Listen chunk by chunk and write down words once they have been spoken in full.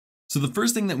So the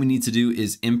first thing that we need to do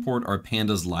is import our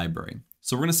Pandas library.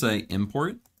 So we're going to say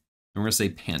import, and we're going to say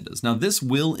Pandas. Now this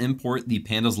will import the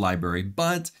Pandas library,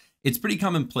 but it's pretty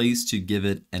commonplace to give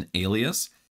it an alias.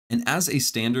 And as a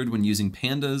standard when using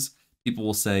Pandas, people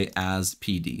will say as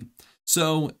PD.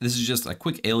 So this is just a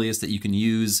quick alias that you can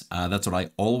use. That's what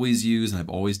I always use, and I've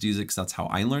always used it because that's how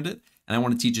I learned it. And I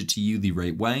want to teach it to you the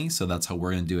right way. So that's how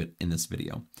we're going to do it in this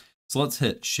video. So let's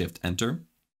hit Shift Enter.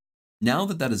 Now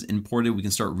that that is imported, we can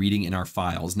start reading in our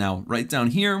files. Now, right down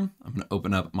here, I'm going to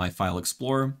open up my File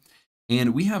Explorer,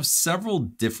 and we have several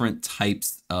different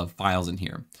types of files in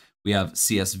here. We have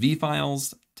CSV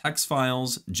files, text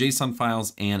files, JSON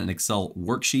files, and an Excel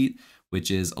worksheet, which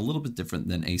is a little bit different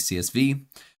than a CSV.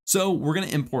 So we're going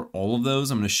to import all of those.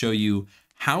 I'm going to show you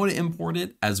how to import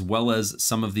it, as well as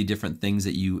some of the different things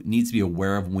that you need to be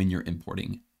aware of when you're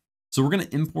importing. So we're going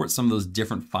to import some of those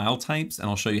different file types, and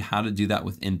I'll show you how to do that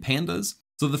within Pandas.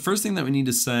 So the first thing that we need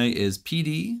to say is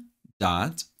PD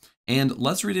dot, and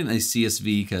let's read it in a CSV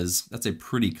because that's a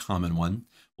pretty common one.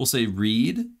 We'll say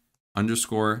read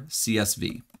underscore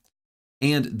CSV.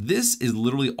 And this is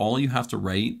literally all you have to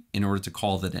write in order to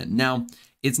call that in. Now,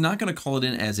 it's not going to call it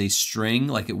in as a string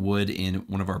like it would in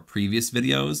one of our previous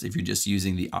videos if you're just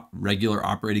using the regular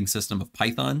operating system of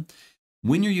Python.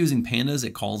 When you're using Pandas,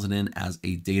 it calls it in as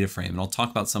a data frame, and I'll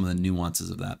talk about some of the nuances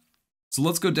of that. So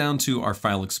let's go down to our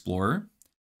File Explorer.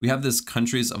 We have this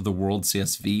countries of the world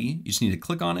CSV. You just need to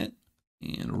click on it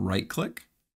and right click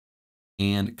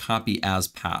and copy as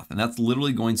path. And that's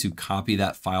literally going to copy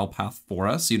that file path for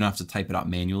us. So you don't have to type it out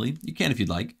manually. You can if you'd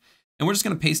like. And we're just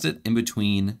going to paste it in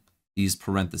between these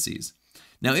parentheses.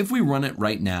 Now, if we run it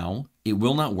right now, it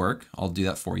will not work. I'll do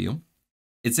that for you.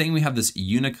 It's saying we have this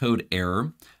Unicode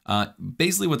error.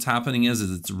 Basically what's happening is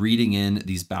it's reading in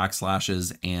these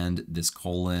backslashes and this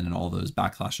colon and all those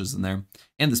backslashes in there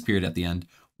and this period at the end.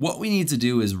 What we need to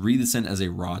do is read this in as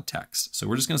a raw text. So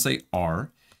we're just going to say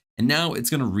R, and now it's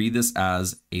going to read this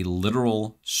as a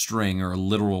literal string or a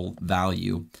literal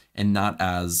value and not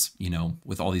as,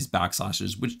 with all these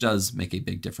backslashes, which does make a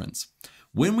big difference.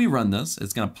 When we run this,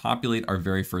 it's going to populate our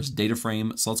very first data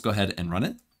frame. So let's go ahead and run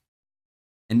it.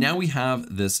 And now we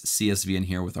have this CSV in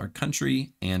here with our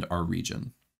country and our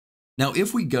region. Now,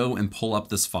 if we go and pull up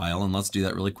this file, and let's do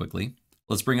that really quickly,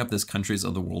 let's bring up this countries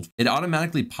of the world. It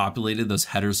automatically populated those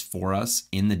headers for us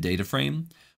in the data frame,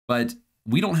 but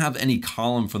we don't have any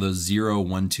column for those 0,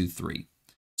 1, 2, 3.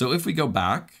 So if we go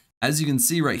back, as you can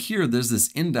see right here, there's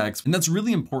this index, and that's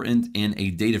really important in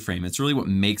a data frame. It's really what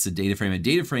makes a data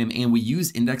frame, and we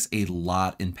use index a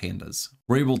lot in Pandas.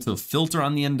 We're able to filter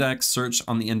on the index, search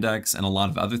on the index, and a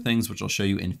lot of other things, which I'll show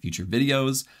you in future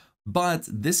videos. But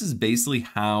this is basically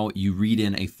how you read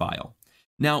in a file.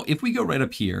 Now, if we go right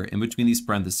up here in between these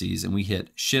parentheses and we hit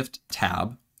Shift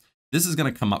Tab, this is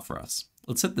going to come up for us.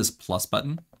 Let's hit this plus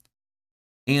button.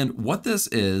 And what this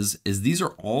is these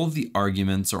are all of the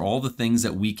arguments or all the things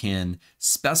that we can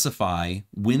specify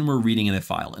when we're reading in a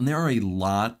file. And there are a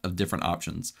lot of different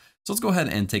options. So let's go ahead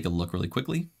and take a look really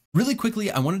quickly. Really quickly,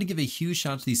 I wanted to give a huge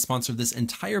shout out to the sponsor of this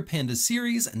entire Pandas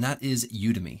series, and that is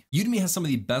Udemy. Udemy has some of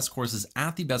the best courses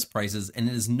at the best prices, and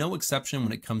it is no exception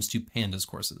when it comes to Pandas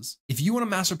courses. If you want to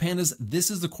master Pandas,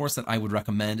 this is the course that I would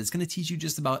recommend. It's going to teach you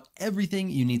just about everything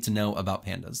you need to know about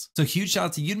Pandas. So huge shout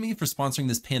out to Udemy for sponsoring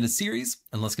this Pandas series,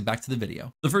 and let's get back to the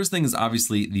video. The first thing is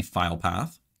obviously the file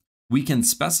path. We can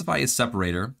specify a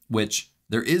separator, which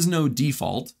there is no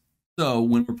default. So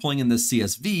when we're pulling in the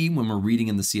CSV, when we're reading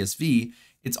in the CSV,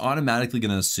 it's automatically going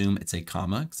to assume it's a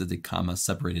comma because it's a comma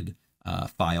separated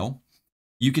file.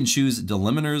 You can choose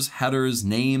delimiters, headers,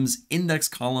 names, index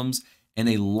columns, and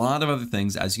a lot of other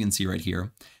things, as you can see right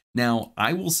here. Now,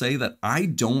 I will say that I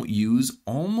don't use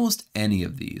almost any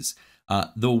of these.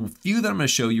 The few that I'm going to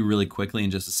show you really quickly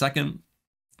in just a second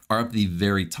are up the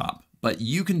very top. But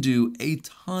you can do a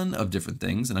ton of different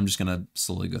things, and I'm just gonna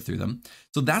slowly go through them.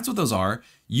 So that's what those are.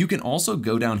 You can also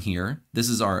go down here. This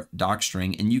is our doc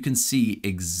string, and you can see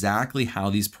exactly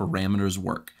how these parameters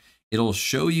work. It'll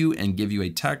show you and give you a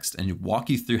text and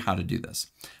walk you through how to do this.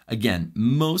 Again,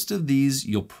 most of these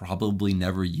you'll probably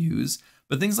never use,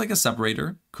 but things like a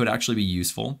separator could actually be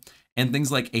useful, and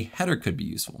things like a header could be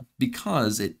useful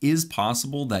because it is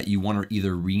possible that you want to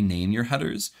either rename your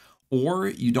headers or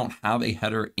you don't have a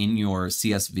header in your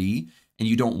CSV and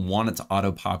you don't want it to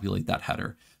auto-populate that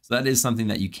header. So that is something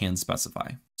that you can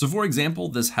specify. So for example,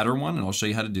 this header one, and I'll show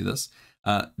you how to do this,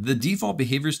 the default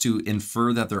behavior is to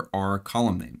infer that there are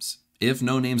column names. If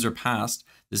no names are passed,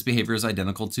 this behavior is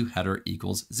identical to header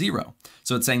equals 0.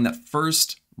 So it's saying that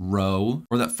first row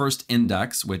or that first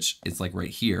index, which is like right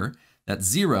here, that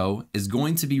 0 is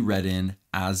going to be read in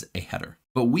as a header.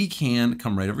 But we can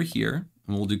come right over here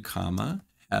and we'll do comma,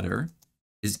 header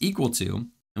is equal to,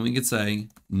 and we could say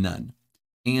none.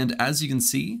 And as you can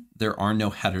see, there are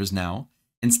no headers now.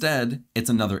 Instead, it's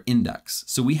another index.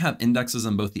 So we have indexes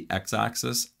on both the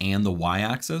x-axis and the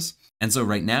y-axis. And so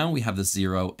right now we have the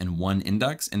 0 and 1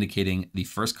 index indicating the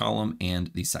first column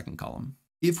and the second column.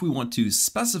 If we want to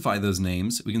specify those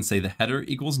names, we can say the header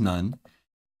equals none.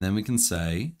 Then we can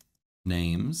say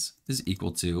names is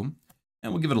equal to,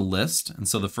 and we'll give it a list. And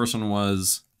so the first one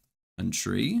was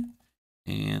country.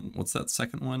 And what's that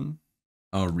second one?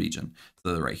 Oh, region.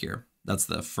 So right here. That's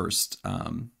the first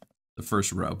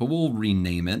row, but we'll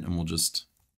rename it and we'll just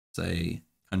say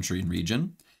country and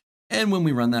region. And when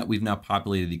we run that, we've now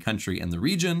populated the country and the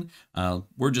region.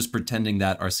 We're just pretending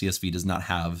that our CSV does not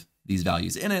have these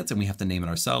values in it and we have to name it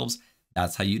ourselves.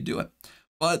 That's how you do it.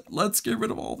 But let's get rid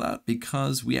of all that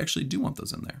because we actually do want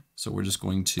those in there. So we're just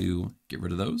going to get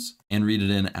rid of those and read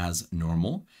it in as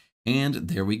normal. And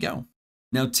there we go.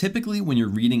 Now, typically when you're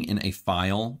reading in a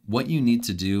file, what you need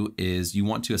to do is you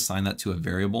want to assign that to a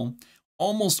variable.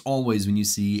 Almost always when you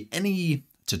see any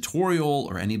tutorial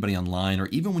or anybody online, or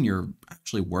even when you're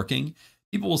actually working,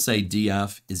 people will say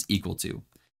df is equal to.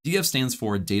 df stands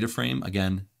for DataFrame.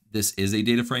 Again, this is a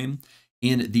DataFrame.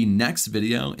 In the next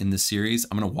video in this series,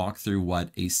 I'm going to walk through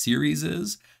what a series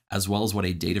is, as well as what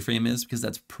a DataFrame is, because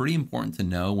that's pretty important to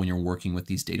know when you're working with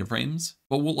these DataFrames.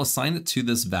 But we'll assign it to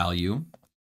this value.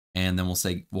 And then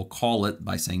we'll call it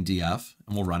by saying df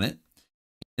and we'll run it.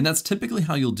 And that's typically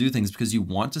how you'll do things because you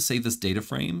want to save this data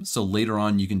frame. So later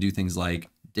on you can do things like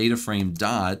DataFrame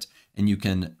dot, and you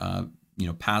can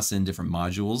pass in different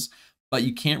modules, but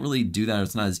you can't really do that.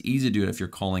 It's not as easy to do it if you're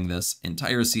calling this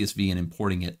entire CSV and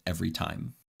importing it every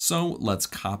time. So let's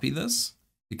copy this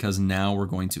because now we're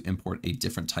going to import a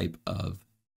different type of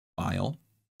file.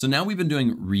 So now we've been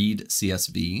doing read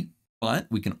CSV, but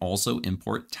we can also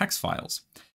import text files.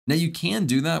 Now you can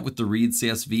do that with the read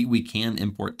CSV. We can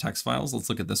import text files. Let's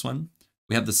look at this one.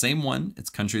 We have the same one. It's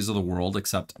countries of the world,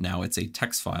 except now it's a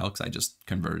text file because I just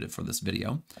converted it for this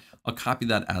video. I'll copy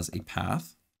that as a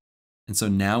path. And so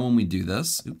now when we do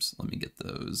this, oops, let me get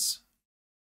those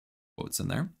quotes in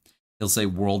there. It'll say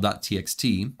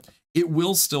world.txt. It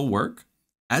will still work.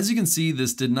 As you can see,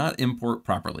 this did not import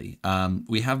properly.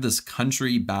 We have this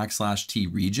country \t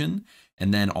region,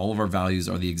 and then all of our values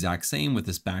are the exact same with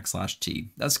this \t.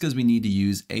 That's because we need to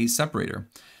use a separator.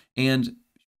 And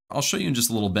I'll show you in just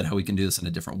a little bit how we can do this in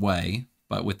a different way.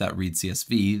 But with that read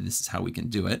CSV, this is how we can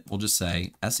do it. We'll just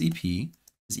say SEP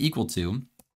is equal to,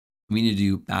 we need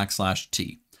to do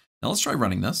 \t. Now let's try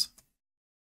running this.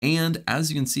 And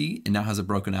as you can see, it now has it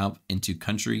broken out into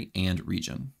country and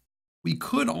region. We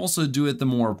could also do it the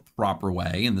more proper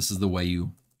way, and this is the way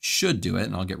you should do it.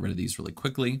 And I'll get rid of these really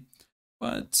quickly,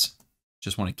 but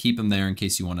just want to keep them there in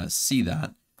case you want to see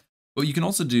that. But you can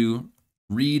also do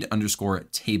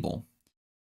read_table.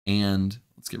 And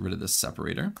let's get rid of this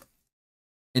separator.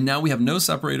 And now we have no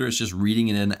separator. It's just reading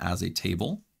it in as a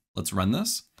table. Let's run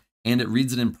this. And it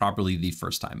reads it in properly the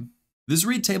first time. This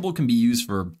read table can be used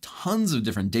for tons of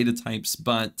different data types,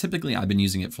 but typically I've been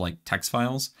using it for like text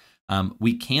files.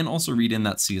 We can also read in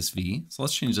that CSV. So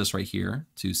let's change this right here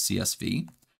to CSV.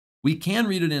 We can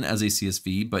read it in as a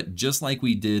CSV, but just like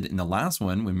we did in the last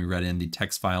one, when we read in the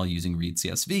text file using read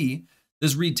CSV,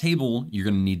 this read table, you're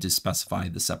going to need to specify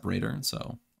the separator. So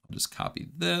I'll just copy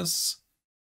this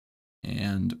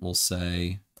and we'll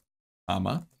say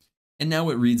comma, and now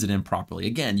it reads it in properly.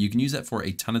 Again, you can use that for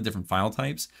a ton of different file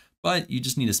types, but you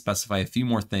just need to specify a few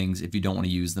more things if you don't want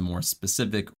to use the more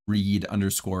specific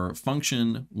read_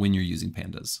 function when you're using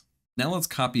Pandas. Now let's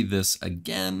copy this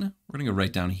again. We're going to go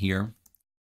right down here.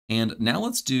 And now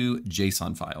let's do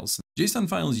JSON files. JSON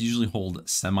files usually hold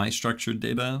semi-structured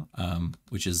data,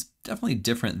 which is definitely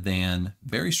different than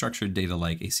very structured data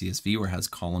like a CSV where it has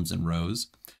columns and rows.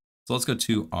 So let's go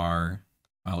to our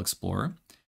File Explorer.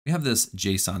 We have this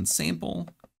JSON sample.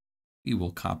 We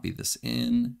will copy this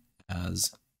in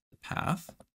as the path.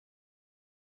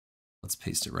 Let's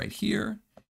paste it right here.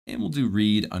 And we'll do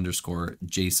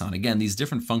read_JSON. Again, these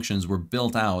different functions were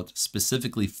built out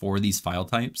specifically for these file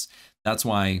types. That's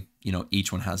why,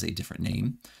 each one has a different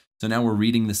name. So now we're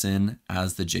reading this in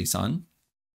as the JSON.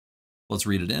 Let's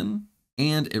read it in,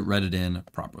 and it read it in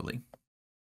properly.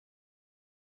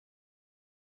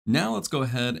 Now let's go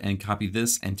ahead and copy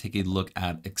this and take a look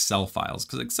at Excel files,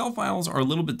 because Excel files are a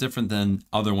little bit different than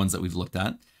other ones that we've looked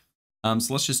at.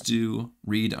 So let's just do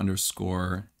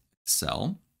read_Excel.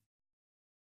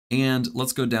 And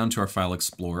let's go down to our File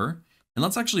Explorer, and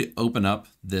let's actually open up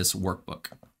this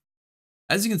workbook.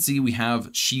 As you can see, we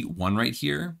have sheet 1 right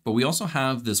here, but we also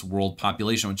have this world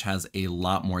population, which has a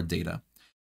lot more data.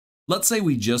 Let's say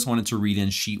we just wanted to read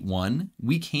in sheet 1.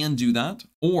 We can do that,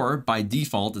 or by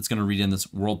default, it's going to read in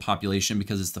this world population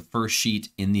because it's the first sheet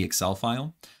in the Excel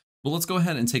file. Well, let's go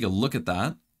ahead and take a look at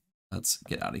that. Let's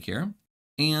get out of here.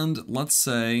 And let's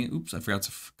say, oops, I forgot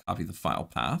to copy the file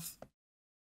path.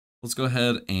 Let's go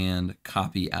ahead and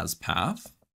copy as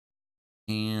path.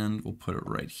 And we'll put it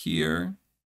right here.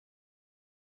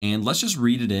 And let's just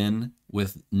read it in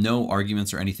with no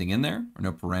arguments or anything in there, or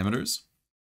no parameters.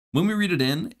 When we read it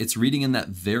in, it's reading in that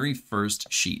very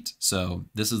first sheet. So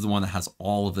this is the one that has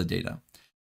all of the data.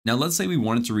 Now let's say we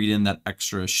wanted to read in that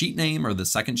extra sheet name or the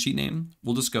second sheet name.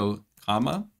 We'll just go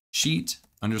comma sheet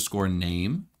underscore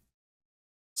name,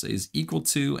 say is equal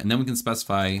to, and then we can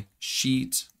specify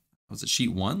sheet, was it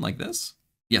sheet 1 like this?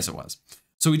 Yes, it was.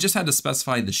 So we just had to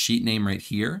specify the sheet name right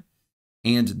here.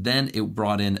 And then it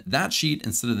brought in that sheet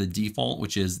instead of the default,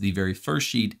 which is the very first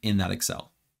sheet in that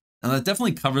Excel. Now that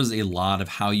definitely covers a lot of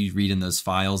how you read in those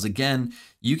files. Again,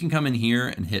 you can come in here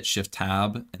and hit Shift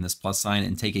Tab and this plus sign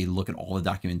and take a look at all the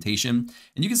documentation.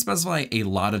 And you can specify a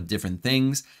lot of different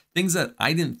things that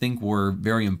I didn't think were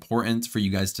very important for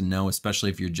you guys to know, especially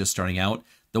if you're just starting out.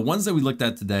 The ones that we looked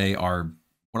at today are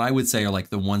what I would say are like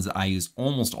the ones that I use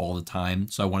almost all the time.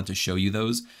 So I wanted to show you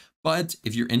those. But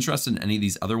if you're interested in any of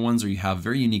these other ones, or you have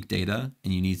very unique data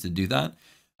and you need to do that,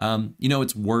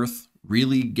 it's worth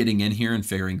really getting in here and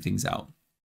figuring things out.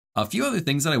 A few other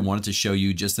things that I wanted to show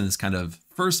you just in this kind of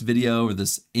first video or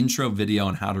this intro video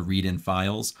on how to read in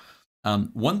files.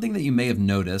 One thing that you may have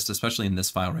noticed, especially in this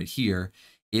file right here,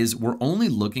 is we're only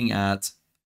looking at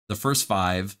the first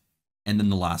 5 and then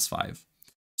the last 5.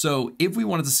 So if we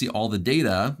wanted to see all the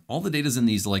data is in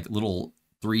these like little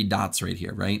 3 dots right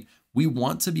here, right? We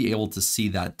want to be able to see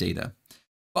that data,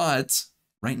 but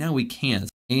right now we can't.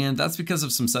 And that's because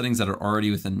of some settings that are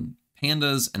already within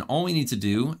Pandas. And all we need to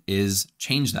do is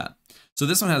change that. So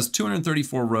this one has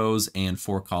 234 rows and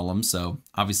 4 columns. So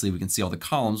obviously we can see all the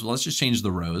columns. Well, let's just change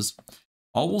the rows.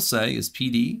 All we'll say is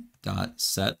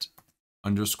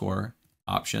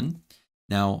pd.set_option.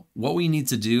 Now, what we need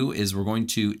to do is we're going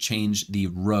to change the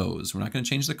rows. We're not going to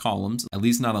change the columns, at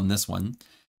least not on this one.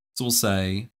 So we'll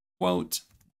say, quote,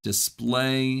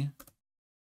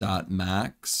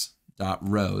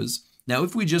 display.max.rows. Now,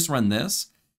 if we just run this,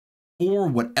 for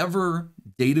whatever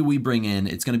data we bring in,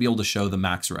 it's going to be able to show the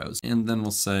max rows. And then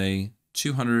we'll say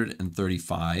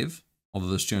 235, although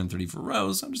there's 234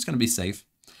 rows, I'm just going to be safe.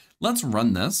 Let's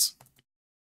run this.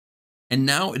 And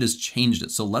now it has changed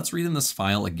it. So let's read in this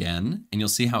file again, and you'll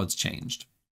see how it's changed.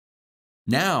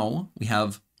 Now we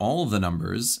have all of the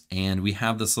numbers, and we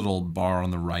have this little bar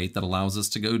on the right that allows us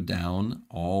to go down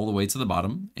all the way to the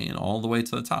bottom and all the way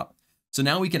to the top. So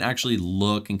now we can actually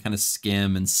look and kind of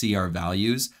skim and see our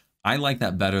values. I like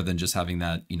that better than just having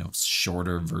that,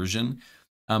 shorter version.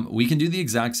 We can do the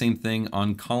exact same thing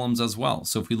on columns as well.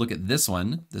 So if we look at this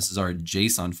one, this is our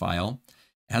JSON file.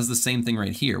 It has the same thing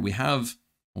right here. We have,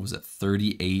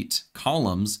 38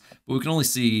 columns, but we can only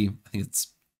see, I think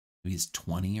maybe it's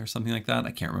 20 or something like that.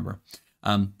 I can't remember.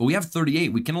 But we have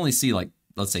 38. We can only see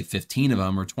let's say 15 of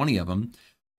them or 20 of them.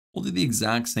 We'll do the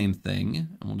exact same thing.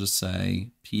 And we'll just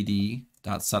say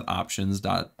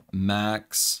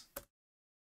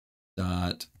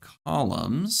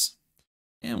pd.setOptions.max.columns.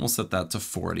 And we'll set that to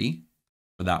 40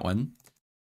 for that one.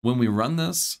 When we run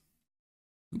this,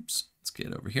 oops, let's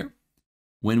get over here.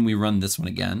 When we run this one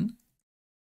again,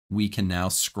 we can now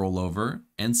scroll over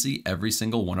and see every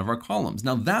single one of our columns.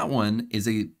 Now that one is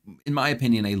in my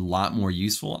opinion, a lot more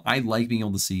useful. I like being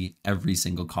able to see every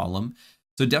single column.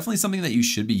 So definitely something that you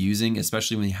should be using,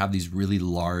 especially when you have these really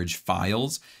large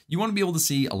files. You want to be able to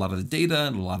see a lot of the data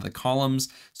and a lot of the columns.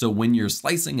 So when you're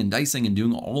slicing and dicing and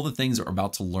doing all the things that we're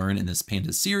about to learn in this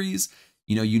Pandas series,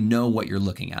 you know what you're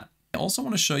looking at. I also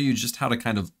want to show you just how to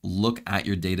kind of look at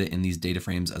your data in these data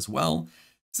frames as well.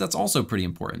 So that's also pretty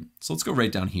important. So let's go right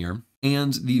down here.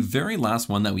 And the very last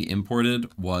one that we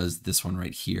imported was this one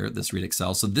right here, this read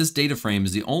Excel. So this data frame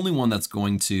is the only one that's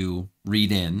going to read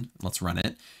in. Let's run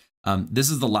it. This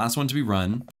is the last one to be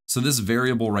run. So this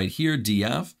variable right here,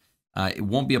 df, it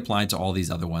won't be applied to all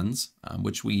these other ones,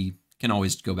 which we can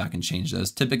always go back and change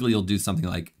those. Typically you'll do something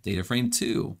like DataFrame 2.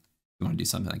 You want to do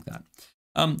something like that.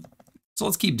 So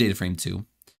let's keep DataFrame 2.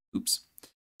 Oops.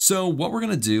 So what we're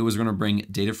going to do is we're going to bring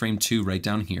DataFrame 2 right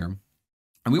down here.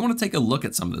 And we want to take a look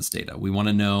at some of this data. We want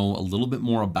to know a little bit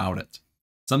more about it.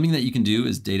 Something that you can do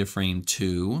is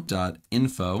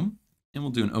dataframe2.info, and we'll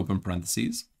do an open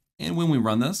parentheses. And when we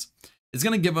run this, it's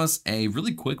going to give us a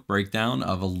really quick breakdown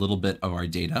of a little bit of our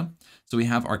data. So we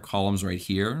have our columns right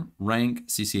here, rank,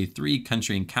 CCA3,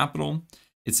 country, and capital.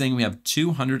 It's saying we have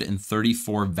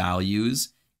 234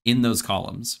 values in those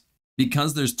columns.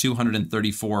 because there's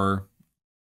 234,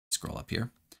 scroll up here,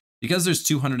 because there's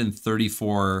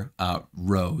 234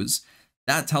 rows,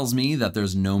 that tells me that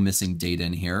there's no missing data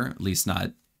in here, at least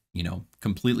not,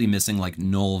 completely missing like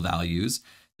null values.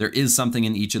 There is something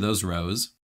in each of those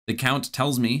rows. The count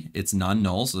tells me it's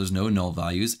non-null, so there's no null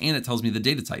values, and it tells me the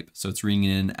data type. So it's reading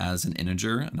it in as an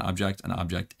integer, an object,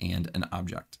 and an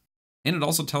object. And it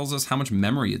also tells us how much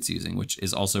memory it's using, which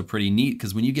is also pretty neat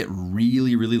because when you get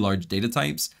really, really large data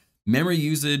types, memory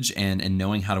usage and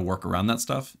knowing how to work around that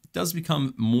stuff does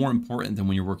become more important than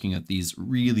when you're working at these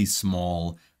really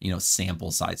small,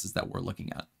 sample sizes that we're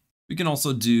looking at. We can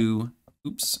also do,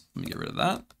 oops, let me get rid of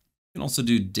that. We can also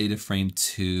do DataFrame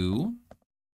 2,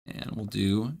 and we'll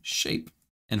do shape.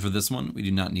 And for this one, we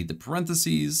do not need the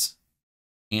parentheses.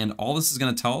 And all this is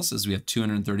going to tell us is we have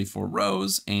 234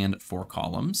 rows and 4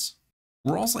 columns.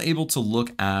 We're also able to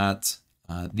look at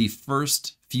the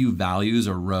first few values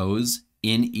or rows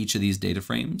in each of these data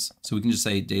frames. So we can just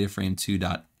say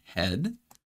dataframe2.head. And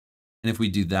if we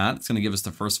do that, it's going to give us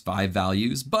the first 5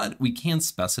 values, but we can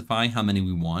specify how many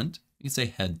we want. We can say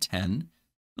head 10.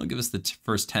 It'll give us the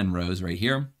first 10 rows right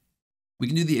here. We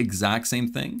can do the exact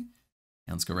same thing.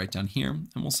 And let's go right down here and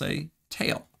we'll say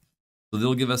tail. So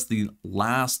they'll give us the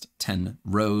last 10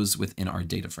 rows within our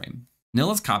data frame. Now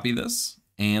let's copy this.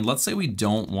 And let's say we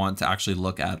don't want to actually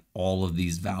look at all of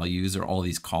these values or all of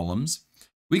these columns.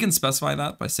 We can specify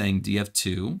that by saying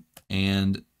df2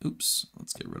 and oops,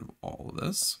 let's get rid of all of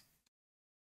this.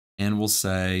 And we'll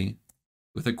say,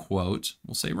 with a quote,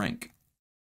 we'll say rank.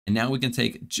 And now we can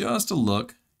take just a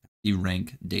look at the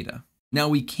rank data. Now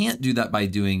we can't do that by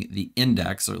doing the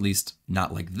index, or at least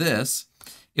not like this.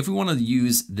 If we want to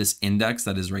use this index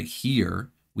that is right here,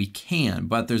 we can,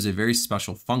 but there's a very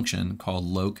special function called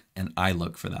loc and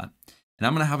iloc for that. And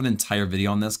I'm going to have an entire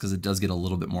video on this because it does get a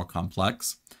little bit more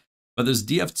complex. But there's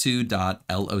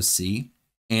df2.loc,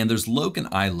 and there's loc and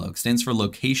iloc, stands for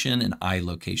location and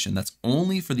ilocation. That's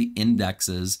only for the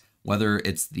indexes, whether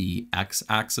it's the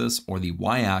x-axis or the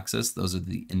y-axis, those are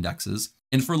the indexes.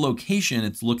 And for location,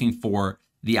 it's looking for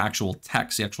the actual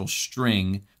text, the actual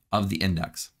string of the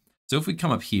index. So if we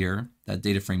come up here, that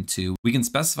data frame 2, we can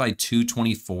specify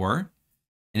 224,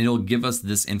 and it'll give us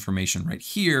this information right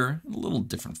here in a little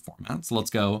different format. So let's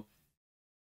go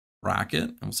bracket,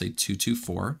 and we'll say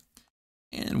 224.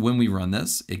 And when we run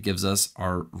this, it gives us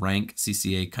our rank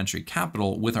CCA country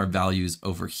capital with our values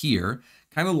over here,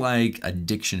 kind of like a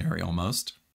dictionary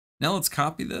almost. Now let's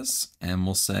copy this and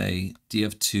we'll say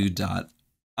df2.iloc.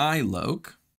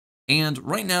 And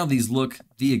right now these look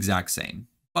the exact same,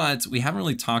 but we haven't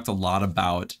really talked a lot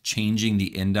about changing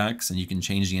the index, and you can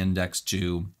change the index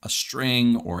to a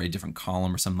string or a different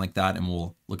column or something like that. And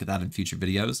we'll look at that in future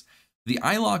videos. The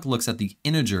iloc looks at the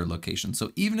integer location.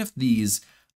 So even if these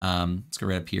let's go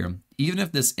right up here. Even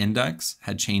if this index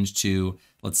had changed to,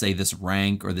 let's say, this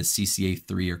rank or the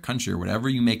CCA3 or country or whatever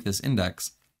you make this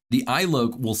index, the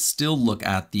iloc will still look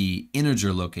at the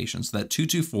integer location. So that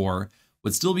 224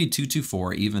 would still be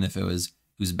 224, even if it was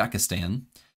Uzbekistan.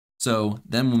 So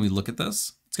then when we look at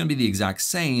this, it's going to be the exact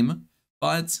same.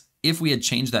 But if we had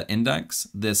changed that index,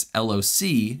 this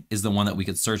LOC is the one that we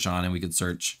could search on, and we could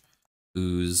search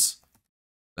Uzbekistan.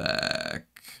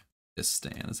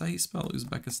 Is that how you spell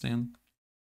Uzbekistan?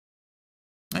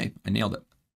 Hey, I nailed it.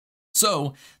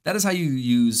 So that is how you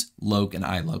use loc and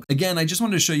iloc. Again, I just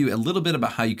wanted to show you a little bit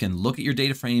about how you can look at your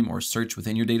data frame or search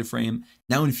within your data frame.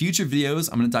 Now in future videos,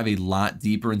 I'm going to dive a lot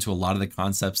deeper into a lot of the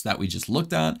concepts that we just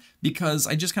looked at, because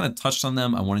I just kind of touched on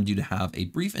them. I wanted you to have a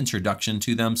brief introduction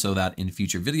to them so that in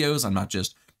future videos, I'm not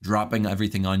just dropping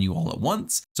everything on you all at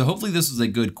once. So hopefully this was a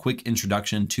good quick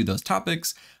introduction to those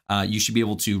topics. You should be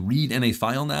able to read in a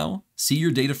file now, see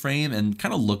your data frame, and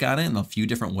kind of look at it in a few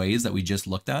different ways that we just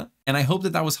looked at. And I hope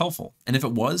that that was helpful. And if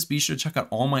it was, be sure to check out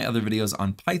all my other videos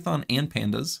on Python and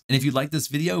Pandas. And if you like this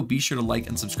video, be sure to like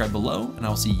and subscribe below, and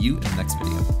I'll see you in the next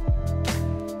video.